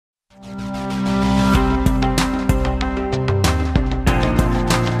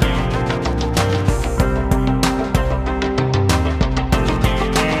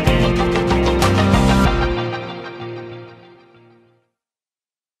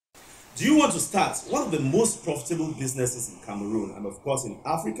Do you want to start one of the most profitable businesses in Cameroon and of course in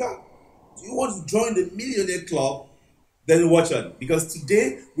Africa? Do you want to join the Millionaire Club? Then watch on, because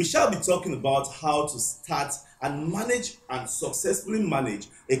today we shall be talking about how to start and manage and successfully manage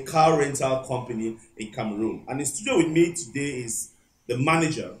a car rental company in Cameroon. And in studio with me today is the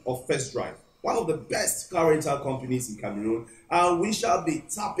manager of First Drive, one of the best car rental companies in Cameroon, and we shall be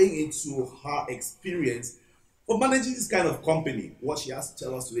tapping into her experience for managing this kind of company. What she has to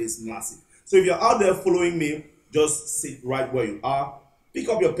tell us today is massive. So if you're out there following me, just sit right where you are. Pick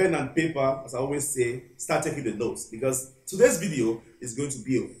up your pen and paper, as I always say, start taking the notes, because today's video is going to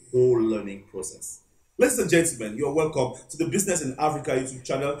be a whole learning process. Ladies and gentlemen, you're welcome to the Business in Africa YouTube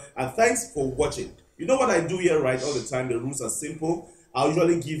channel, and thanks for watching. You know what I do here right all the time, the rules are simple. I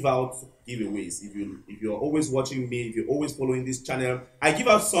usually give out giveaways. If you're always watching me, if you're always following this channel, I give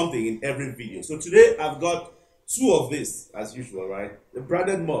out something in every video. So today I've got two of this, as usual, right? The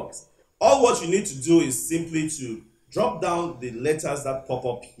branded mugs. All what you need to do is simply to drop down the letters that pop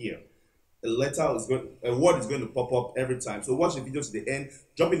up here. A word is going to pop up every time. So watch the video to the end,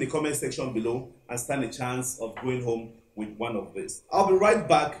 drop in the comment section below, and stand a chance of going home with one of these. I'll be right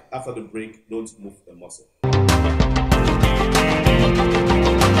back after the break. Don't move the muscle.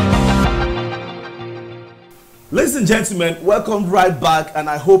 Ladies and gentlemen, welcome right back, and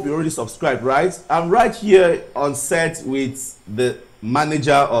I hope you already subscribed, right? I'm right here on set with the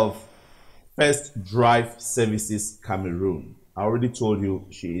manager of First Drive Services Cameroon. I already told you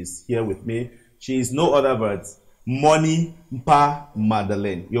she is here with me. She is no other but Monny Mpah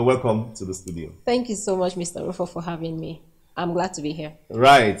Madeleine. You're welcome to the studio. Thank you so much, Mr. Rufo, for having me. I'm glad to be here.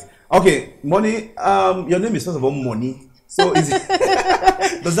 Right. Okay, Monny, your name is first of all Money. So is it,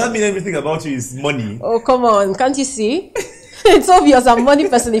 does that mean everything about you is money? Oh, come on. Can't you see? It's obvious I'm money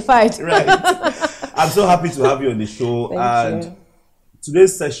personified. Right. I'm so happy to have you on the show. Thank you.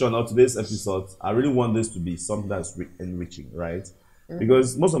 Today's session or today's episode, I really want this to be something that's enriching, right?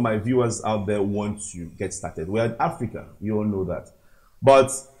 Because most of my viewers out there want to get started. We're in Africa, you all know that.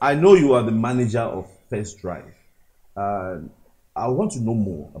 But I know you are the manager of First Drive. I want to know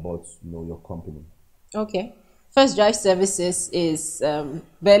more about your company. Okay. First Drive Services is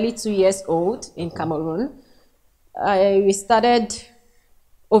barely 2 years old in Cameroon. We started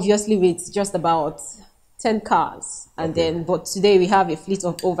obviously with just about 10 cars, and but today we have a fleet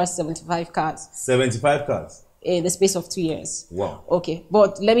of over 75 cars. 75 cars? In the space of 2 years. Wow. Okay,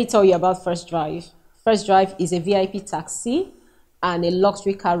 but let me tell you about First Drive. First Drive is a VIP taxi and a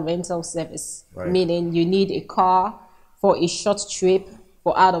luxury car rental service, meaning you need a car for a short trip,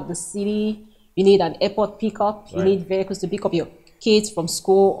 for out of the city. You need an airport pickup. You need vehicles to pick up your kids from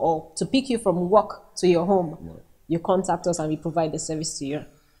school or to pick you from work to your home. You contact us and we provide the service to you.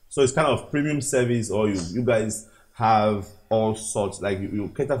 So it's kind of premium service, or you guys have all sorts, like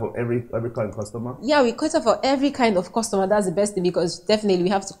you cater for every kind of customer? Yeah, we cater for every kind of customer. That's the best thing, because definitely we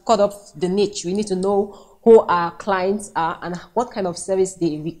have to cut off the niche. We need to know who our clients are and what kind of service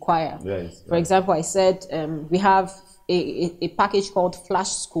they require. For example, I said we have a package called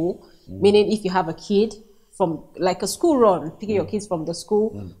Flash School, meaning if you have a kid from like a school run, picking your kids from the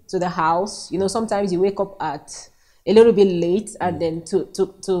school to the house. Sometimes you wake up at a little bit late, and then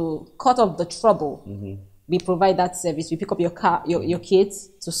to cut off the trouble, we provide that service. We pick up your kids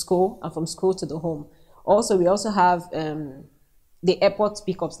to school, and from school to the home. Also, we also have the airport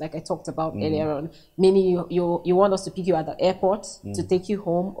pickups, like I talked about earlier on. Meaning you want us to pick you at the airport to take you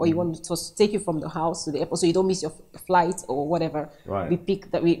home, or you want us to take you from the house to the airport so you don't miss your flight or whatever. We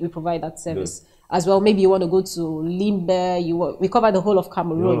provide that service. As well, maybe you want to go to Limbe. We cover the whole of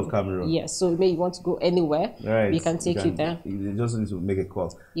Cameroon. The whole of Cameroon. Yes, so maybe you want to go anywhere. We can take you there. You just need to make a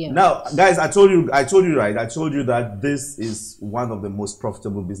call. Yeah. Now, guys, I told you that this is one of the most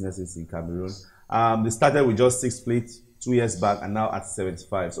profitable businesses in Cameroon. They started with just 6 fleets 2 years back, and now at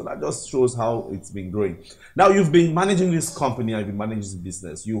 75. So that just shows how it's been growing. Now, you've been managing this company, and you've been managing this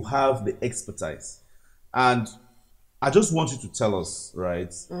business. You have the expertise, and I just want you to tell us,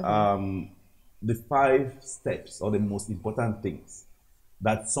 right? The 5 steps or the most important things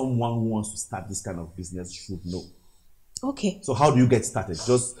that someone who wants to start this kind of business should know. Okay. So how do you get started?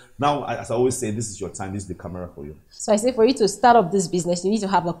 Just now, as I always say, this is your time. This is the camera for you. So I say for you to start up this business, you need to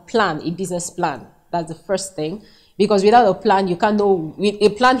have a plan, a business plan. That's the first thing. Because without a plan, you can't know. A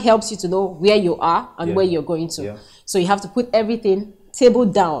plan helps you to know where you are and where you're going to. So you have to put everything table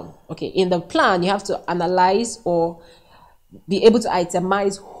down. Okay. In the plan, you have to analyze or be able to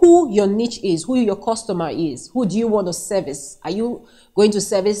itemize who your niche is, who your customer is, who do you want to service. Are you going to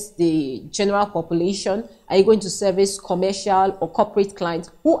service the general population? Are you going to service commercial or corporate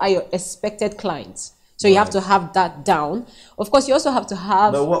clients? Who are your expected clients? So you have to have that down. Of course, you also have to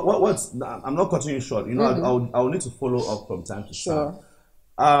have... Now, what's... I'm not cutting you short. You know, I'll need to follow up from time to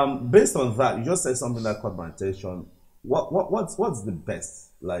time. Based on that, you just said something that caught my attention. What's the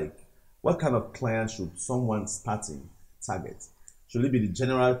best? Like, what kind of client should someone starting target? Should it be the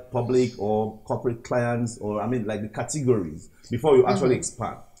general public or corporate clients, or I mean, like the categories before you actually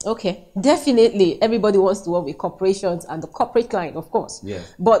expand? Okay, definitely. Everybody wants to work with corporations and the corporate client, of course.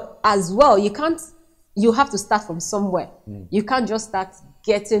 Yes. But as well, you have to start from somewhere. You can't just start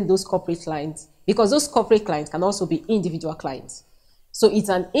getting those corporate clients, because those corporate clients can also be individual clients. So it's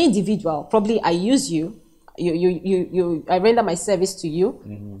an individual. Probably I use you. I render my service to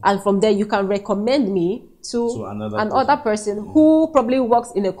you, and from there you can recommend me to another person who probably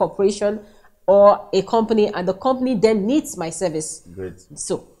works in a corporation or a company, and the company then needs my service. Great.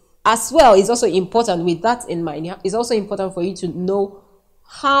 So as well, it's also important, with that in mind, it's also important for you to know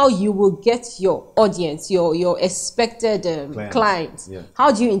how you will get your audience, your expected clients. Yeah.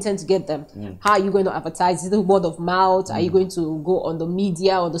 How do you intend to get them? How are you going to advertise? Is it word of mouth? Are you going to go on the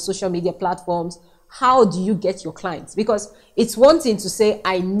media, on the social media platforms? How do you get your clients? Because it's one thing to say,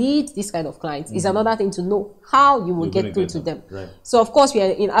 I need this kind of clients. It's another thing to know how you will get through to them. Right. So, of course, we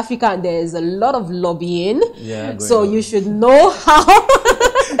are in Africa and there is a lot of lobbying. Yeah, so you should know how.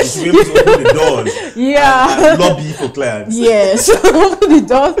 You should be able to open the doors and lobby for clients. Yes, open the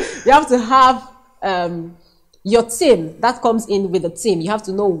doors. You have to have your team. That comes in with the team. You have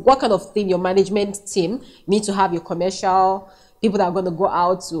to know what kind of thing your management team. You need to have your commercial people that are going to go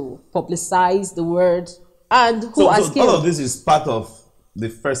out to publicize the word, and who are skilled. All of this is part of the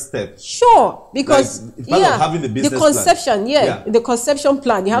first step. Sure, because like, part of having the business conception, plan. The conception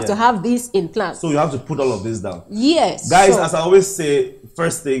plan, you have to have this in plan. So you have to put all of this down. Yes. Guys, as I always say,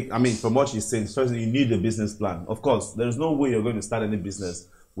 first thing, I mean, from what you're saying, first thing, you need a business plan. Of course, there's no way you're going to start any business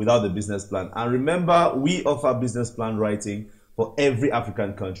without the business plan. And remember, we offer business plan writing for every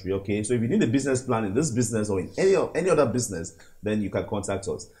African country, okay? So if you need a business plan in this business or in any other business, then you can contact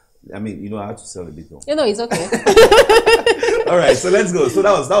us. I mean, you know, I have to sell a bit more. You know, it's okay. All right, so let's go. So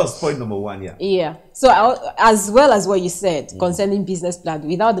that was point number one, yeah. Yeah. So as well as what you said concerning business plan,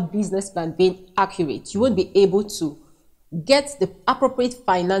 without the business plan being accurate, you won't be able to get the appropriate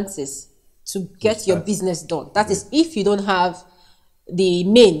finances to get your business done. That is, if you don't have the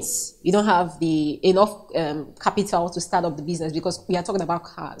means, you don't have the enough capital to start up the business, because we are talking about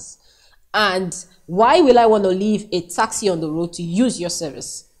cars. And why will I want to leave a taxi on the road to use your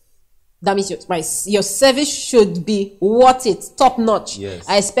service? That means your service should be worth it, top notch. Yes.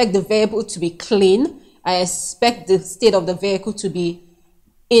 I expect the vehicle to be clean. I expect the state of the vehicle to be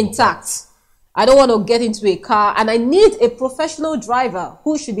intact. I don't want to get into a car, and I need a professional driver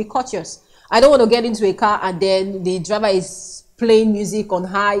who should be courteous. I don't want to get into a car and then the driver is playing music on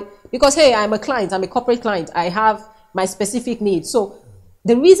high, because, hey, I'm a client, I'm a corporate client. I have my specific needs. So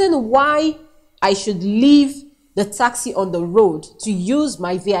the reason why I should leave the taxi on the road to use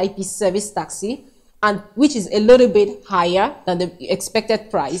my VIP service taxi, and which is a little bit higher than the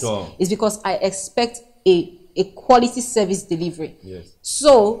expected price, is because I expect a quality service delivery. Yes.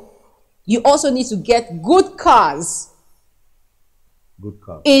 So you also need to get good cars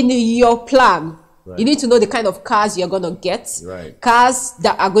in your plan. Right. You need to know the kind of cars you're going to get. Right. Cars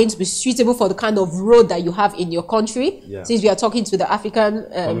that are going to be suitable for the kind of road that you have in your country. Yeah. Since we are talking to the African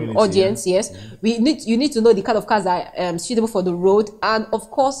audience, yes. You need to know the kind of cars that are suitable for the road. And, of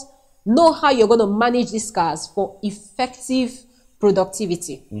course, know how you're going to manage these cars for effective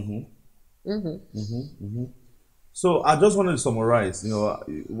productivity. So I just wanted to summarize. You know,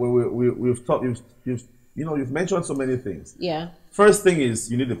 we've talked. You've mentioned so many things. Yeah. First thing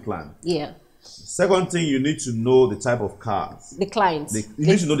is you need a plan. Yeah. Second thing, you need to know the type of cars. The clients. You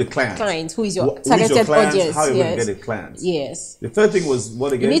need to know the client. Client, who is your targeted audience. How are you going to get the clients? Yes. The third thing was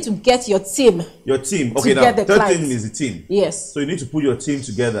what again? You need to get your team. Your team. Okay, now the third thing is the team. Yes. So you need to put your team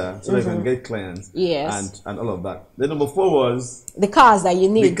together so that you can get clients. Yes. And all of that. Then number 4 was the cars that you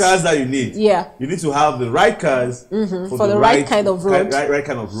need. The cars that you need. Yeah. You need to have the right cars for the right kind of road. Right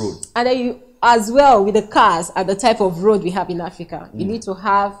kind of road. And then you, as well, with the cars and the type of road we have in Africa, you need to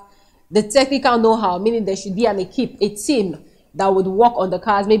have the technical know-how, meaning there should be a team that would work on the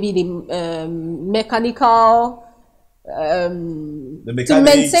cars, maybe the mechanical, to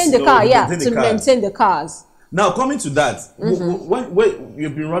maintain the car, maintain the cars. Now, coming to that, when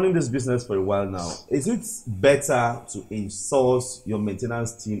you've been running this business for a while now, is it better to in-source your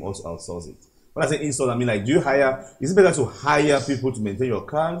maintenance team or to outsource it? When I say in-source, I mean, like, is it better to hire people to maintain your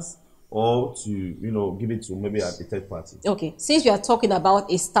cars, or to, give it to maybe a third party? Okay, since we are talking about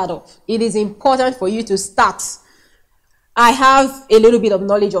a startup, it is important for you to start I have a little bit of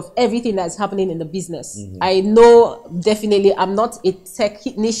knowledge of everything that's happening in the business. I know definitely I'm not a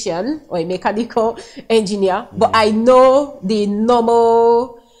technician or a mechanical engineer, but I know the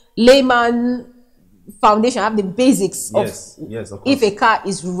normal layman foundation. I have the basics of if a car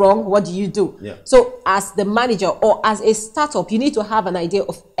is wrong, what do you do? So as the manager or as a startup, you need to have an idea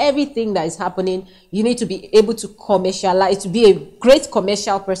of everything that is happening. You need to be able to commercialize, to be a great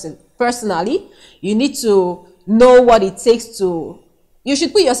commercial person. Personally, you need to know what it takes to, you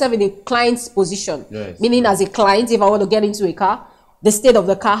should put yourself in a client's position. Meaning as a client, if I want to get into a car, the state of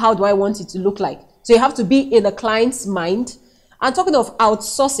the car, how do I want it to look like? So you have to be in the client's mind. And talking of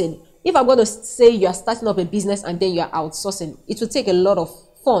outsourcing, if I'm going to say you are starting up a business and then you are outsourcing, it will take a lot of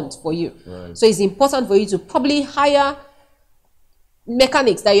funds for you. So it's important for you to probably hire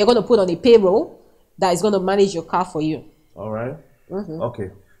mechanics that you're going to put on a payroll that is going to manage your car for you. All right. Okay.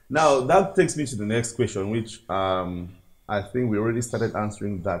 Now, that takes me to the next question, which I think we already started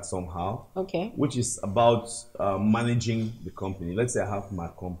answering that somehow. Okay. Which is about managing the company. Let's say I have my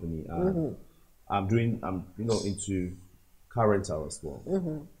company and I'm into car rental as well.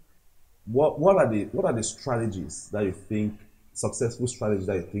 What are the strategies that you think, successful strategies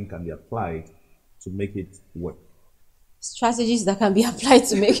that you think can be applied to make it work? Strategies that can be applied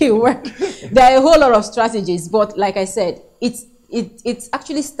to make it work. There are a whole lot of strategies, but like I said, it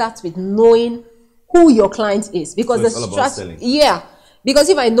actually starts with knowing who your client is, because so it's all about selling. Because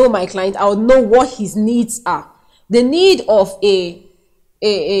if I know my client, I'll know what his needs are. The need of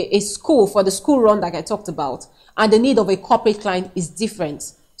a school, for the school run like I talked about, and the need of a corporate client is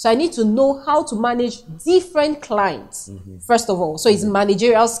different. So I need to know how to manage different clients, first of all. So it's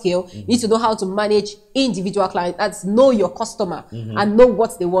managerial skill. You need to know how to manage individual clients. That's know your customer and know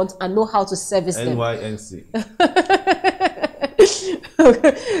what they want and know how to service them. NYNC.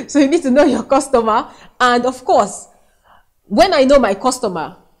 So you need to know your customer. And of course, when I know my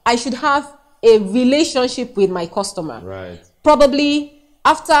customer, I should have a relationship with my customer. Right. Probably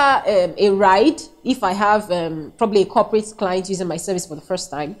after a ride, if I have probably a corporate client using my service for the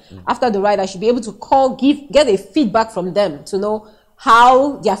first time, after the ride, I should be able to call, get a feedback from them to know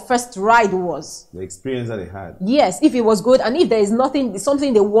how their first ride was. The experience that they had. Yes, if it was good, and if there is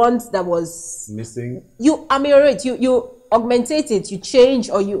something they want that was missing, you ameliorate, you augmentate it, you change,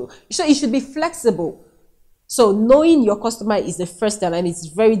 so it should be flexible. So knowing your customer is the first step, and it's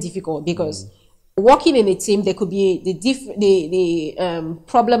very difficult because working in a team, there could be the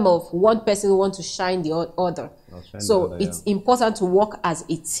problem of one person who wants to shine the other. So it's important to work as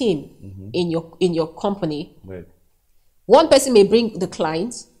a team in your company. Right. One person may bring the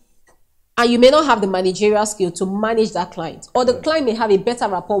client, and you may not have the managerial skill to manage that client, or the client may have a better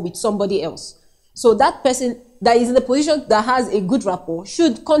rapport with somebody else. So that person that is in the position that has a good rapport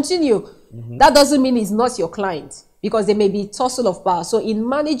should continue. That doesn't mean it's not your client, because there may be tussle of power. So in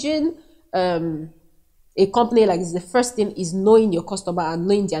managing a company like this, the first thing is knowing your customer and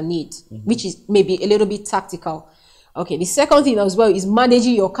knowing their needs, which is maybe a little bit tactical. Okay, the second thing as well is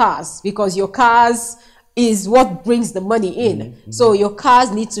managing your cars, because your cars is what brings the money in. So your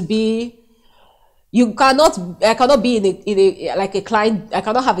cars need to be, I cannot be in a like a client, I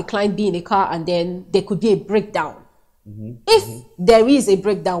cannot have a client be in a car and then there could be a breakdown. If there is a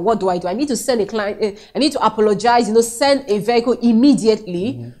breakdown, what do? I need to send a client, I need to apologize, send a vehicle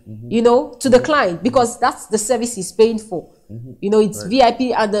immediately, to the client, because that's the service he's paying for. It's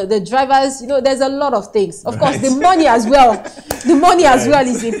VIP, and the drivers, there's a lot of things. Of course, the money as well. The money as well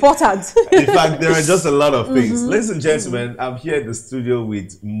is important. In fact, there are just a lot of things. Ladies and gentlemen, I'm here in the studio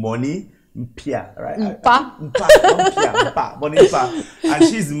with Monny Mpah, right? Monny Mpah. And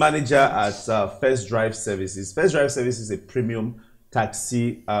she's the manager at FIRST Drive Services. FIRST Drive Services is a premium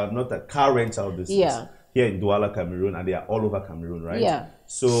taxi, not a car rental business here in Douala, Cameroon, and they are all over Cameroon, right? Yeah.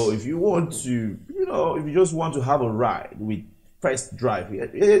 So if you want to, if you just want to have a ride with FIRST Drive, hear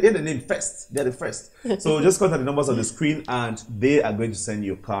the name FIRST, they're the first. So just contact the numbers on the screen and they are going to send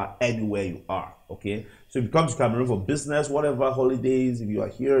your car anywhere you are, okay? So if you come to Cameroon for business, whatever, holidays, if you are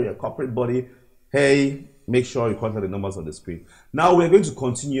here, you're a corporate body, hey, make sure you contact the numbers on the screen. Now we're going to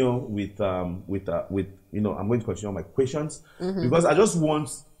continue with I'm going to continue on my questions because I just want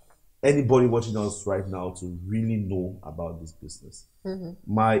anybody watching us right now to really know about this business.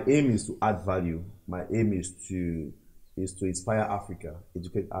 My aim is to add value. My aim is to inspire Africa,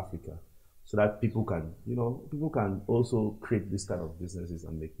 educate Africa, so that people can also create this kind of businesses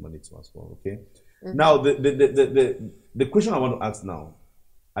and make money too as well. Okay. Now the question I want to ask now,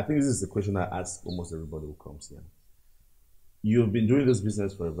 I think this is the question I ask almost everybody who comes here. You've been doing this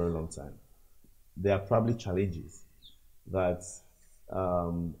business for a very long time. There are probably challenges that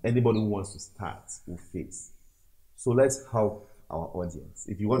anybody who wants to start will face. So let's help our audience.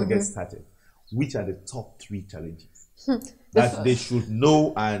 If you want to get started, which are the top 3 challenges that they should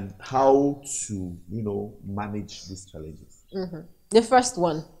know, and how to, manage these challenges? The first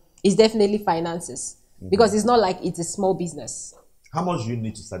one is definitely finances, because it's not like it's a small business. How much do you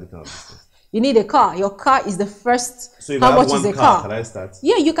need to start the kind of business? You need a car. Your car is the first. So if how I have much one is a car, car? can I start?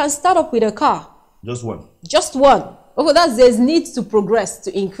 Yeah, you can start up with a car. Just one? Just one. Okay, there's need to progress,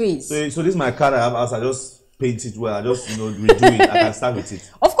 to increase. So this is my car that I have outside. I just paint it well. I just redo it. I can start with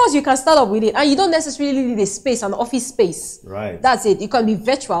it. Of course, you can start up with it, and you don't necessarily need a space, an office space. Right. That's it. It can be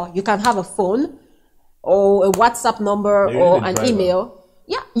virtual. You can have a phone, or a WhatsApp number, or an email.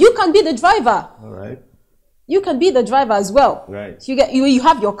 Yeah, you can be the driver. All right. You can be the driver as well. Right. So you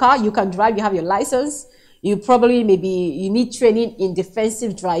have your car, you can drive, you have your license. You probably you need training in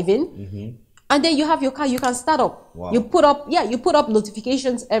defensive driving. And then you have your car, you can start up. Wow. You put up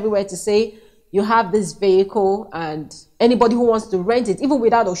notifications everywhere to say you have this vehicle, and anybody who wants to rent it, even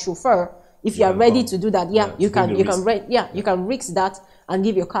without a chauffeur, if you are ready to do that, you can rent, you can risk that and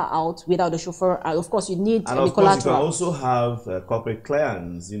give your car out without a chauffeur. And of course, you need and of course, you can also have corporate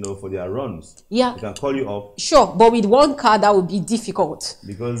clients, for their runs. Yeah, they can call you up. Sure, but with one car, that would be difficult,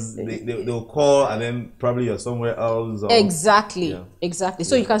 because they'll call, and then probably you're somewhere else. Or, exactly.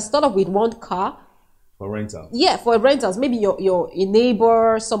 So you can start off with one car for rental. Yeah, for rentals. Maybe your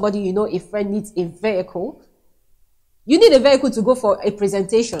neighbor, somebody a friend needs a vehicle. You need a vehicle to go for a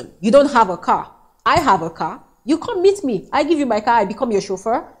presentation. You don't have a car. I have a car. You come meet me. I give you my car. I become your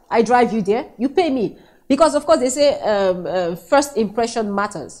chauffeur. I drive you there. You pay me. Because, of course, they say first impression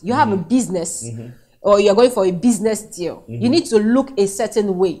matters. You have a business, or you're going for a business deal. You need to look a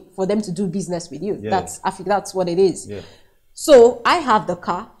certain way for them to do business with you. Yeah. That's what it is. Yeah. So I have the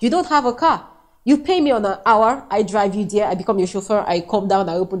car. You don't have a car. You pay me on an hour. I drive you there. I become your chauffeur. I come down.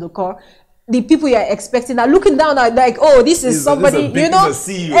 I open the car. The people you're expecting are looking down at like, oh, this is somebody,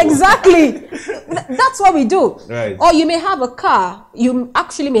 Exactly. That's what we do. Right. Or you may have a car. You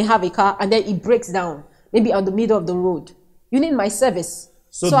actually may have a car, and then it breaks down, maybe on the middle of the road. You need my service.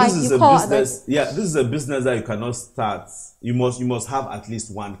 So this is a business. This is a business that you cannot start. You must have at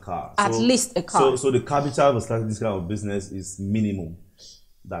least one car. At least a car. So the capital for starting this kind of business is minimum.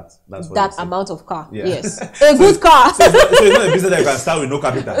 That's what that amount of car. Yeah. Yes. A good car. So it's not a business that you can start with no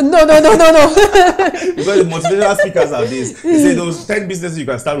capital. No. Because the motivational speakers are this. They say those 10 businesses you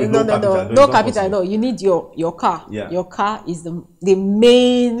can start with no capital. No capital, no. You need your car. Yeah. Your car is the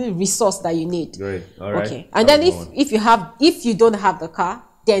main resource that you need. Great. All right. Okay. And then if you don't have the car,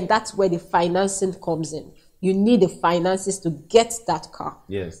 then that's where the financing comes in. You need the finances to get that car.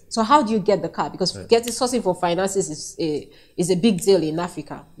 Yes. So how do you get the car? Because sourcing for finances is a big deal in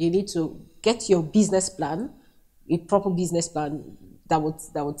Africa. You need to get your business plan, a proper business plan that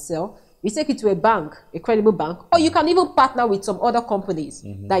would sell. You take it to a bank, a credible bank, or you can even partner with some other companies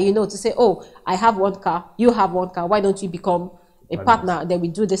that to say, oh, I have one car, you have one car. Why don't you become a partner, and then we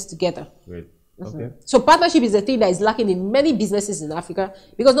do this together? Great. Okay. So partnership is a thing that is lacking in many businesses in Africa,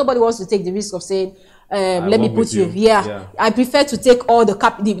 because nobody wants to take the risk of saying, let me put you. Yeah. I prefer to take all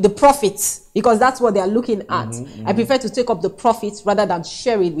the profits, because that's what they are looking at. I prefer to take up the profits rather than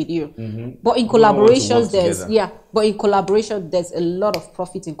share it with you. But in collaborations, there's a lot of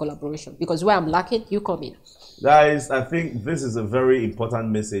profit in collaboration, because where I'm lacking, you come in. Guys, I think this is a very important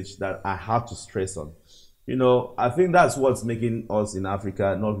message that I have to stress on. I think that's what's making us in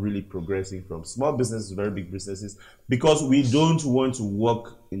Africa not really progressing from small businesses to very big businesses, because we don't want to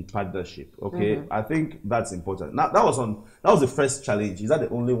work in partnership. Okay, I think that's important. Now that was the first challenge. Is that the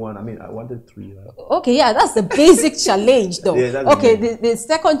only one? I mean, I wanted 3. Right? Okay, yeah, that's the basic challenge, though. Yeah, okay, the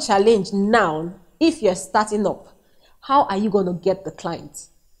second challenge now, if you're starting up, how are you going to get the clients?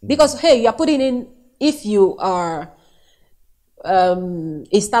 Because hey, you're putting in, if you are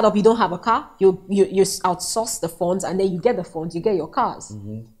a startup, you don't have a car, you outsource the funds, and then you get the funds, you get your cars.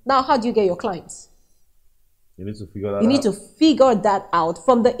 Now, how do you get your clients? You need to figure that out. You need to figure that out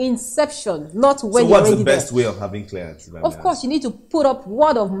from the inception, not when you're already there. So what's the best way of having clients? Of course, you need to put up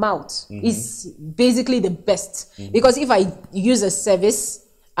word of mouth. Is basically the best. Because if I use a service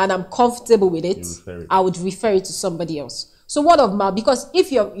and I'm comfortable with it, I would refer it to somebody else. So word of mouth, because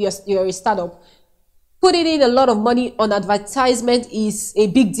if you're a startup, putting in a lot of money on advertisement is a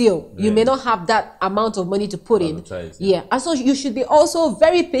big deal. You may not have that amount of money to put in. Yeah. And so you should be also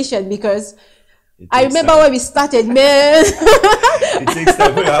very patient, because I remember when we started, man. It takes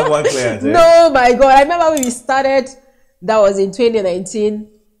time when you have one client. No, my God. I remember when we started, that was in 2019,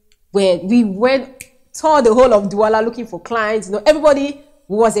 where we toured the whole of Douala looking for clients. Everybody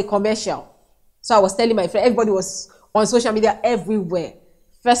was a commercial. So I was telling my friend, everybody was on social media everywhere.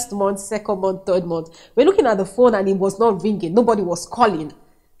 first month, second month, third month. We're looking at the phone and it was not ringing. Nobody was calling.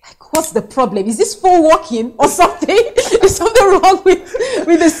 Like, what's the problem? Is this phone working or something? Is something wrong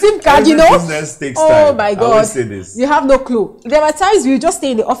with the SIM card, you know? Business takes time. My God. I always say this. You have no clue. There were times we just stay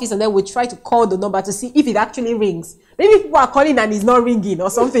in the office and then we try to call the number to see if it actually rings. Maybe people are calling and it's not ringing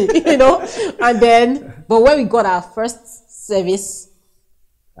or something, you know? And then, but when we got our first service,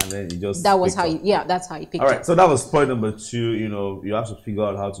 and then it just that was how that's how you picked up. All right, up. so that was point number 2. You know, you have to figure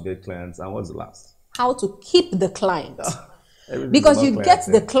out how to get clients. And what's the last? How to keep the client. Because you get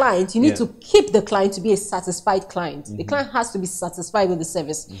the client, you need to keep the client to be a satisfied client. The client has to be satisfied with the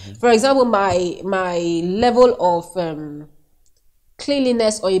service. For example, my level of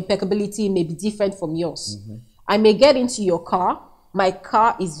cleanliness or impeccability may be different from yours. I may get into your car. My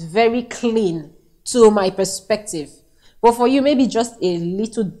car is very clean to my perspective. But for you, maybe just a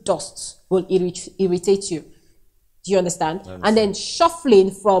little dust will irritate you. Do you understand? And then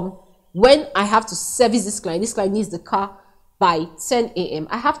shuffling from when I have to service this client needs the car by 10 a.m.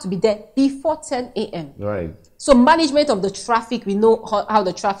 I have to be there before 10 a.m. Right. So management of the traffic, we know how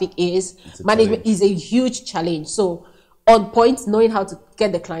the traffic is. Management is a huge challenge. So on point, knowing how to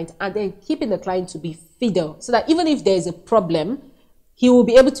get the client and then keeping the client to be fidel so that even if there is a problem, he will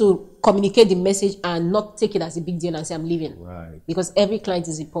be able to communicate the message and not take it as a big deal and say, I'm leaving. Right. Because every client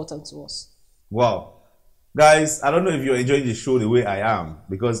is important to us. Wow. Guys, I don't know if you're enjoying the show the way I am,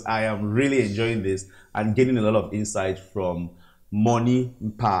 because I am really enjoying this and getting a lot of insight from Monny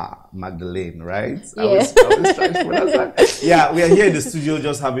Mpah Madeleine, right? Yeah. I was trying to pronounce that. Yeah, we are here in the studio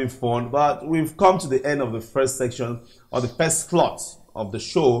just having fun, but we've come to the end of the first section, or the first slot of the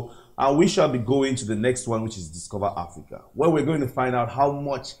show, and we shall be going to the next one, which is Discover Africa, where we're going to find out how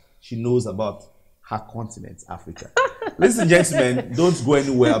much she knows about her continent, Africa. Ladies and gentlemen, don't go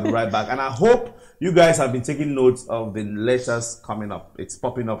anywhere. I'll be right back. And I hope you guys have been taking notes of the letters coming up. It's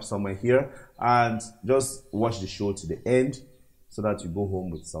popping up somewhere here. And just watch the show to the end so that you go home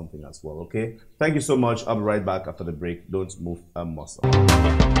with something as well, okay? Thank you so much. I'll be right back after the break. Don't move a muscle.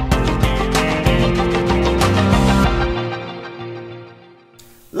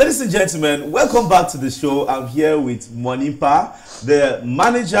 Ladies and gentlemen, welcome back to the show. I'm here with Monny Mpah, the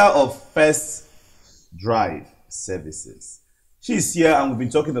manager of FIRST Drive Services. She's here and we've been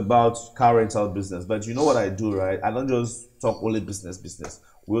talking about car rental business, but you know what I do, right? I don't just talk only business.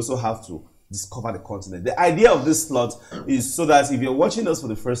 We also have to discover the continent. The idea of this slot is so that if you're watching us for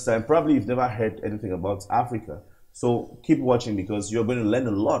the first time, probably you've never heard anything about Africa. So keep watching because you're going to learn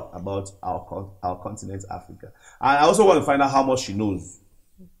a lot about our continent, Africa. And I also want to find out how much she knows.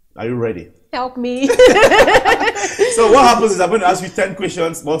 Are you ready? Help me. So what happens is I'm going to ask you 10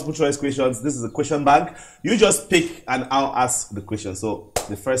 questions, multiple choice questions. This is a question bank. You just pick and I'll ask the question. So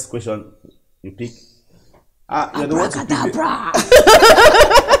the first question you pick. You're the one to pick.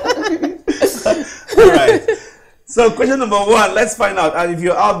 All right. So question number 1, let's find out. And if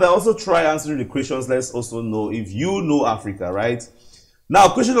you're out there, also try answering the questions. Let's also know if you know Africa, right? Now,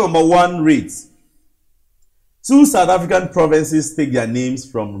 question number 1 reads, 2 South African provinces take their names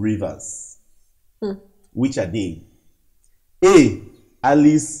from rivers. Which are they? A,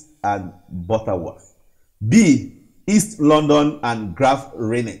 Alice and Butterworth. B, East London and Graf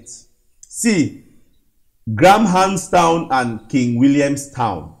Reinet. C, Grahamstown and King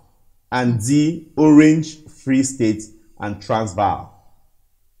Williamstown. And D, Orange, Free State and Transvaal.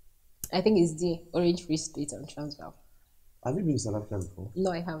 I think it's D, Orange, Free State and Transvaal. Have you been to South Africa before?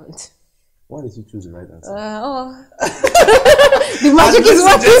 No, I haven't. Why did you choose the right answer? The magic is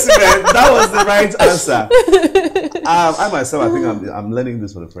working. That was the right answer. I myself, I think I'm learning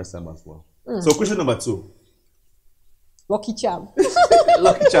this for the first time as well. So question number 2. Lucky charm.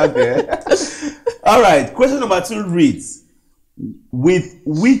 Lucky charm there. All right. Question number 2 reads, with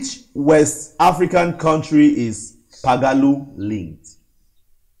which West African country is Pagalu linked?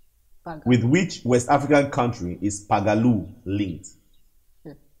 With which West African country is Pagalu linked?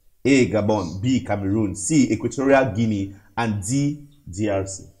 A, Gabon, B, Cameroon, C, Equatorial Guinea, and D,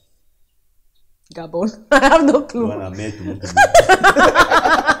 DRC. Gabon. I have no clue.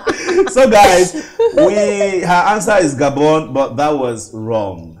 So guys, her answer is Gabon, but that was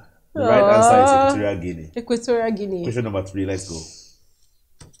wrong. The right answer is Equatorial Guinea. Equatorial Guinea. Question number 3, let's go.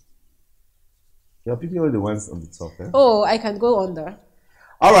 You're picking all the ones on the top, eh? Oh, I can go under.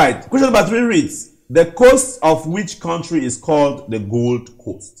 All right. Question number 3 reads, the coast of which country is called the Gold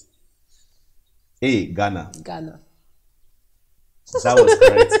Coast? A, Ghana. Ghana. That was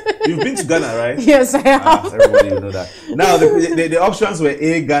correct. You've been to Ghana, right? Yes, I have. Everybody will know that. Now, the options were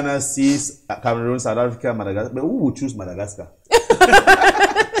A, Ghana, C, Cameroon, South Africa, Madagascar. But who would choose Madagascar?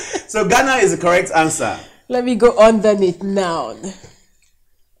 So Ghana is the correct answer. Let me go underneath now.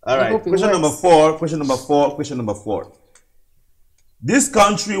 All right. Question number four. This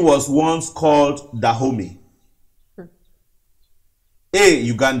country was once called Dahomey. A.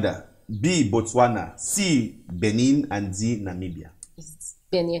 Uganda. B. Botswana. C. Benin. And D. Namibia. It's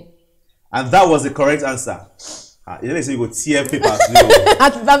Benin. And that was the correct answer. You know, so you go TF papers. 3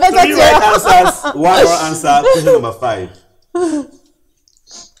 right answers, 1 wrong answer. Question number 5.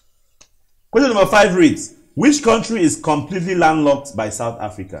 Question number 5 reads: which country is completely landlocked by South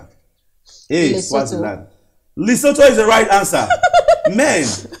Africa? A. Lesotho. Swaziland. Lesotho is the right answer. Man.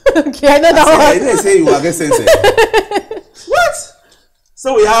 Okay, I know that one. I didn't say you were getting sense. What?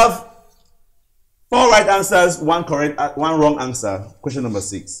 So we have 4 right answers, 1 wrong answer. Question number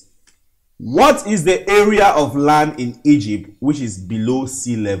 6. What is the area of land in Egypt which is below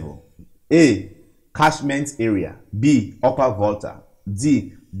sea level? A. Catchment area. B. Upper Volta.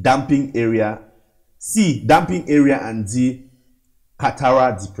 D. Dumping area. C. Dumping area. And D.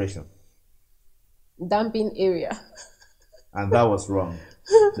 Qattara Depression. Dumping area. And that was wrong.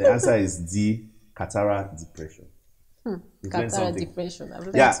 The answer is D. Qattara Depression. Qattara Depression. I've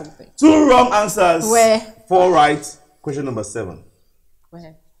learned something. 2 wrong answers. Where? 4 right. Question number 7.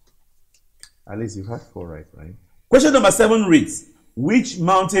 Where? At least you've had 4 right? Question number 7 reads: which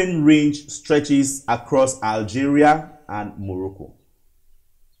mountain range stretches across Algeria and Morocco?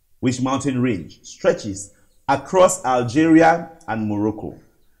 Which mountain range stretches across Algeria and Morocco?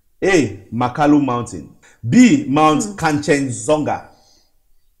 A. Makalu Mountain. B. Mount Kanchenjunga.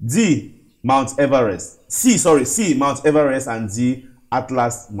 D. Mount Everest. C. Mount Everest. And D.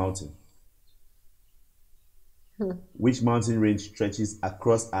 Atlas Mountain. Which mountain range stretches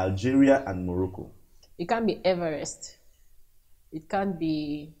across Algeria and Morocco? It can't be Everest. It can't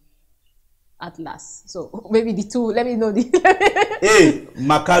be Atlas. So maybe the 2. Let me know the. A.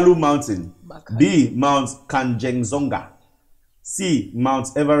 Makalu Mountain. B. Mount Kanchenjunga. C.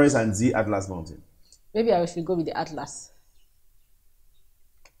 Mount Everest. And D. Atlas Mountain. Maybe I should go with the Atlas.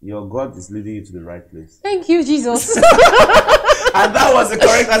 Your God is leading you to the right place. Thank you, Jesus. And that was the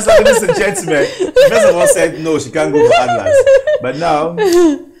correct answer, ladies and gentlemen. First of all said no, she can't go for Atlas. But now,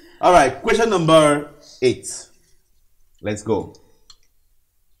 all right, question number 8. Let's go.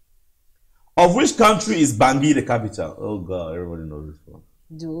 Of which country is Bangui the capital? Oh God, everybody knows this one.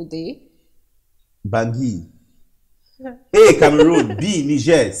 Do they? Bangui. A. Cameroon. B.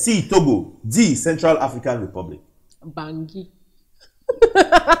 Niger. C. Togo. D. Central African Republic. Bangui.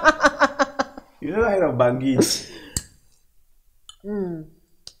 You never heard of Bangui?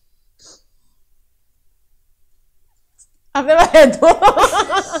 I've never heard of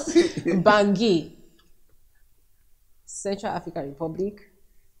Bangui. Central African Republic.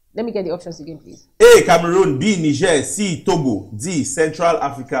 Let me get the options again, please. A. Cameroon. B. Niger. C. Togo. D. Central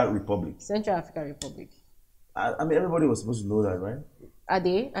African Republic. Central African Republic. I mean, everybody was supposed to know that, right? Are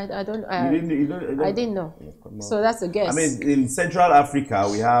they? I don't. You don't, I didn't know. Yeah, so that's a guess. I mean, in Central Africa,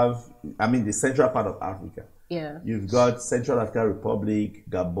 we have, the central part of Africa. Yeah. You've got Central African Republic,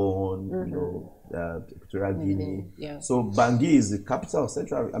 Gabon, Equatorial Guinea. Yeah. So Bangui is the capital of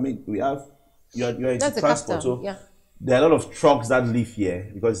Central Africa. I mean, we have, you're into transport. So yeah. There are a lot of trucks that live here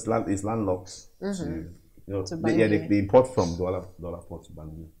because it's landlocked. They import from Douala Port to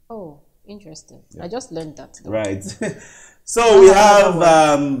Bangui. Oh, interesting. Yeah. I just learned that. Though. Right. So we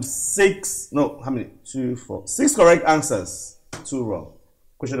have 6 correct answers, 2 wrong.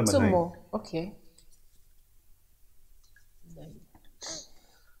 Question number 9. 2 more. Okay.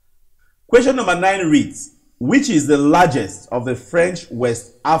 Question number 9 reads: which is the largest of the French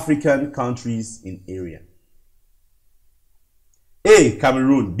West African countries in area? A.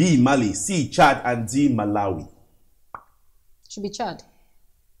 Cameroon. B. Mali. C. Chad. And D. Malawi. Should be Chad.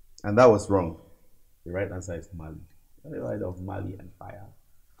 And that was wrong. The right answer is Mali. The right of Mali and fire.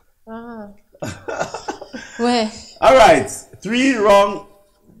 Where? All right. 3 wrong,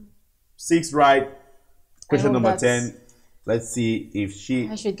 6 right. Question number 10. Let's see if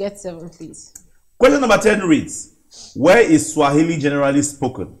I should get 7, please. Question number 10 reads: where is Swahili generally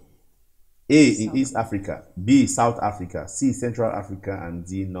spoken? A. In East Africa. B. South Africa. C. Central Africa. And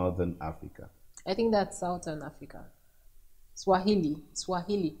D. Northern Africa. I think that's Southern Africa. Swahili.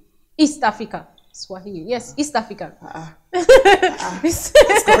 East Africa. Swahili. Yes, East Africa.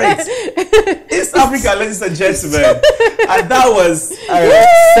 That's correct. East Africa, ladies and gentlemen. And that was 7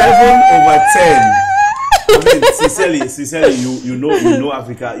 over 10. I mean, sincerely, you know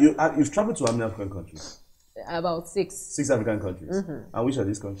Africa. You've traveled to how many African countries? About 6. 6 African countries. And which are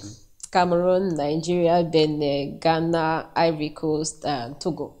these countries? Cameroon, Nigeria, Benin, Ghana, Ivory Coast, and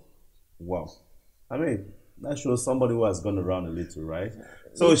Togo. Wow. I mean, that shows somebody who has gone around a little, right?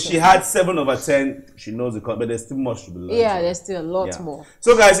 So she had 7/10. She knows the code, but there's still much to be learned. Yeah, there's still a lot more.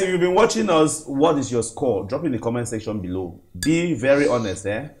 So guys, if you've been watching us, what is your score? Drop in the comment section below. Be very honest,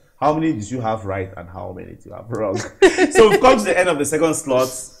 eh? How many did you have right and how many did you have wrong? So we've come to the end of the second slot.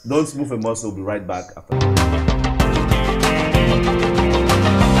 Don't move a muscle. We'll be right back after.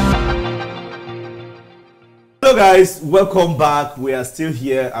 Hello guys, welcome back. We are still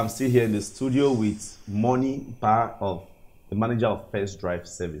here. I'm still here in the studio with Monny Mpah, the manager of FIRST Drive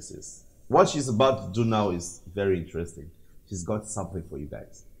Services. What she's about to do now is very interesting. She's got something for you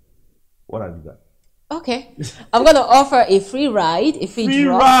guys. What have you got? Okay, I'm gonna offer a free ride, a free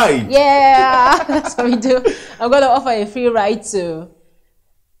drop. Ride. Yeah, that's what we do. I'm gonna offer a free ride to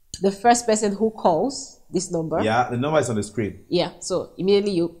the first person who calls this number. Yeah, the number is on the screen. Yeah, so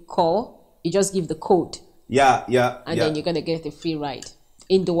immediately you call, you just give the code. Yeah. And then you're gonna get a free ride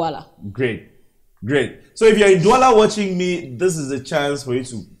in Douala. Great. So if you're in Douala watching me, this is a chance for you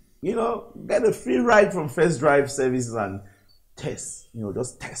to, get a free ride from FIRST Drive Services and test,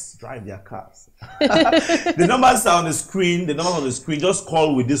 just test drive their cars. The numbers are on the screen. Just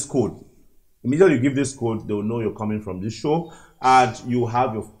call with this code. Immediately you give this code, they'll know you're coming from this show, and you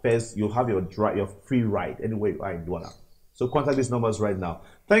have your free ride anywhere you are in Douala. So contact these numbers right now.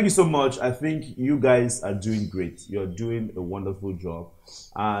 Thank you so much. I think you guys are doing great. You're doing a wonderful job,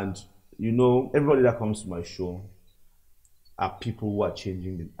 and everybody that comes to my show are people who are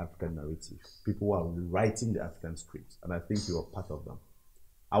changing the African narrative, people who are rewriting the African script, and I think you're part of them.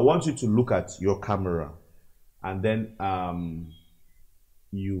 I want you to look at your camera, and then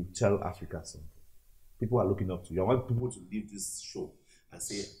you tell Africa something. People are looking up to you. I want people to leave this show and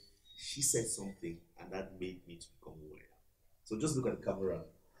say, she said something, and that made me to become aware. So just look at the camera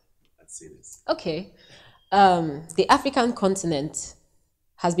and say this. Okay. The African continent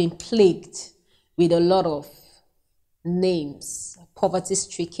has been plagued with a lot of names: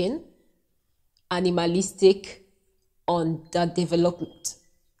 poverty-stricken, animalistic, underdevelopment.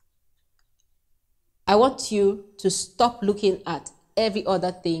 I want you to stop looking at every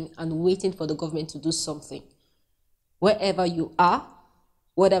other thing and waiting for the government to do something. Wherever you are,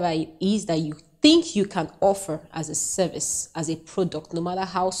 whatever it is that you think you can offer as a service, as a product, no matter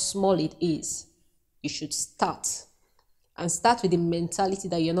how small it is, you should start. And start with the mentality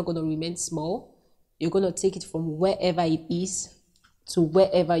that you're not going to remain small. You're going to take it from wherever it is to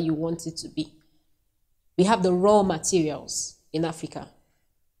wherever you want it to be. We have the raw materials in Africa.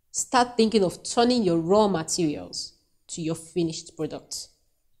 Start thinking of turning your raw materials to your finished product.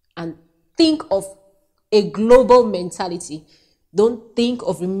 And think of a global mentality. Don't think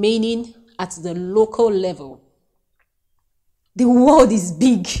of remaining at the local level. The world is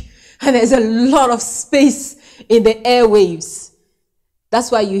big and there's a lot of space in the airwaves.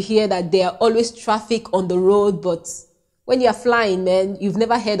 That's why you hear that there are always traffic on the road, but when you're flying, man, you've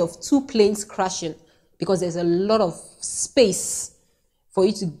never heard of 2 planes crashing because there's a lot of space for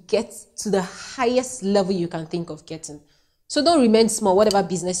you to get to the highest level you can think of getting. So don't remain small, whatever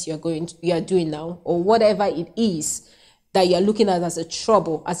business you are doing now, or whatever it is that you're looking at as a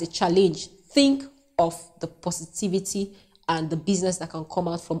trouble, as a challenge. Think of the positivity and the business that can come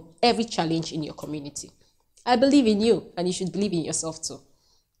out from every challenge in your community. I believe in you, and you should believe in yourself too.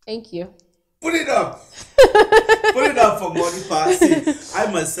 Thank you. Put it up. Put it up for Monny Mpah. See,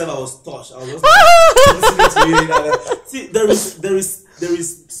 I myself, I was touched. I was listening to you. See, there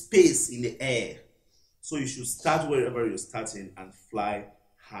is space in the air, so you should start wherever you're starting and fly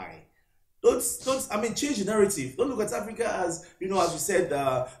high. Don't. I mean, change the narrative. Don't look at Africa as as you said,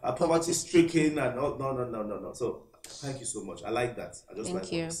 poverty-stricken and no. So. Thank you so much. I like that. I just like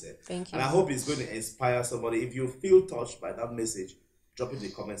what you said. Thank you. And I hope it's going to inspire somebody. If you feel touched by that message, drop it in the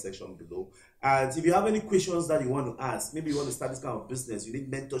comment section below. And if you have any questions that you want to ask, maybe you want to start this kind of business, you need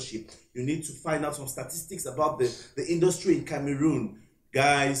mentorship, you need to find out some statistics about the industry in Cameroon,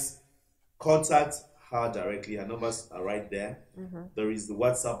 guys, contact her directly. Her numbers are right there. There is the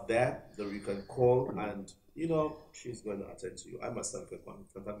WhatsApp there that you can call, and she's going to attend to you. I myself can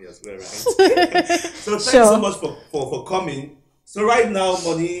contact me as well, right? So thanks so much for coming. So right now,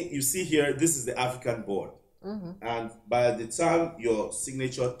 Monny, you see here, this is the African board. And by the time your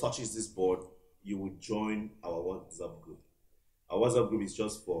signature touches this board, you will join our WhatsApp group. Our WhatsApp group is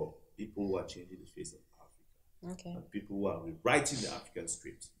just for people who are changing the face of Africa. Okay. And people who are rewriting the African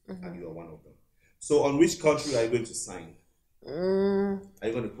script. And you are one of them. So on which country are you going to sign? Are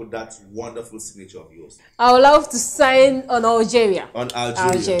you going to put that wonderful signature of yours? I would love to sign on Algeria. On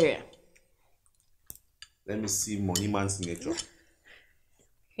Algeria. Let me see Money Man's signature.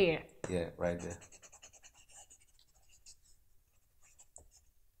 Here. Yeah, right there.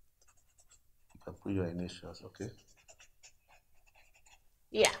 You can put your initials, okay?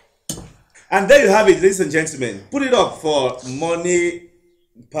 Yeah. And there you have it, ladies and gentlemen. Put it up for Monny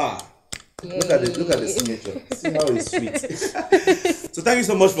Mpah. Look at the signature. See how it's sweet. So thank you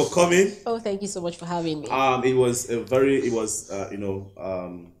so much for coming. Oh, thank you so much for having me. It was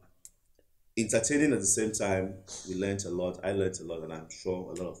entertaining at the same time. We learned a lot. I learned a lot, and I'm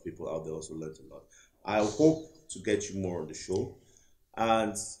sure a lot of people out there also learned a lot. I hope to get you more on the show,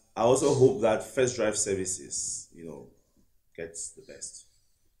 and I also hope that First Drive Services, gets the best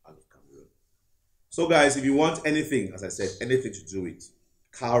out of Cameroon. So, guys, if you want anything, as I said, anything to do with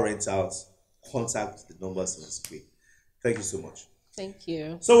car rentals, contact the numbers on the screen. Thank you so much. Thank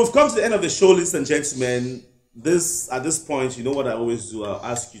you. So we've come to the end of the show, ladies and gentlemen. At this point, you know what I always do. I'll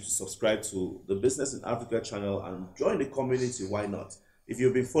ask you to subscribe to the Business in Africa channel and join the community. Why not? If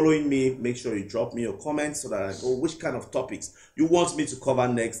you've been following me, make sure you drop me a comment so that I know which kind of topics you want me to cover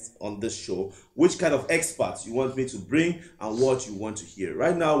next on this show, which kind of experts you want me to bring, and what you want to hear.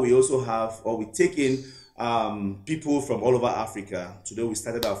 Right now, we also have, or we take in people from all over Africa. Today, we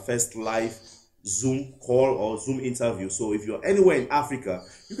started our first live Zoom call or Zoom interview. So if you're anywhere in Africa,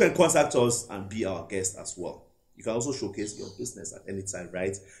 you can contact us and be our guest as well. You can also showcase your business at any time,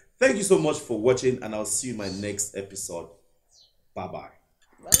 right? Thank you so much for watching, and I'll see you in my next episode. Bye-bye.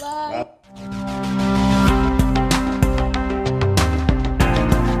 Bye-bye.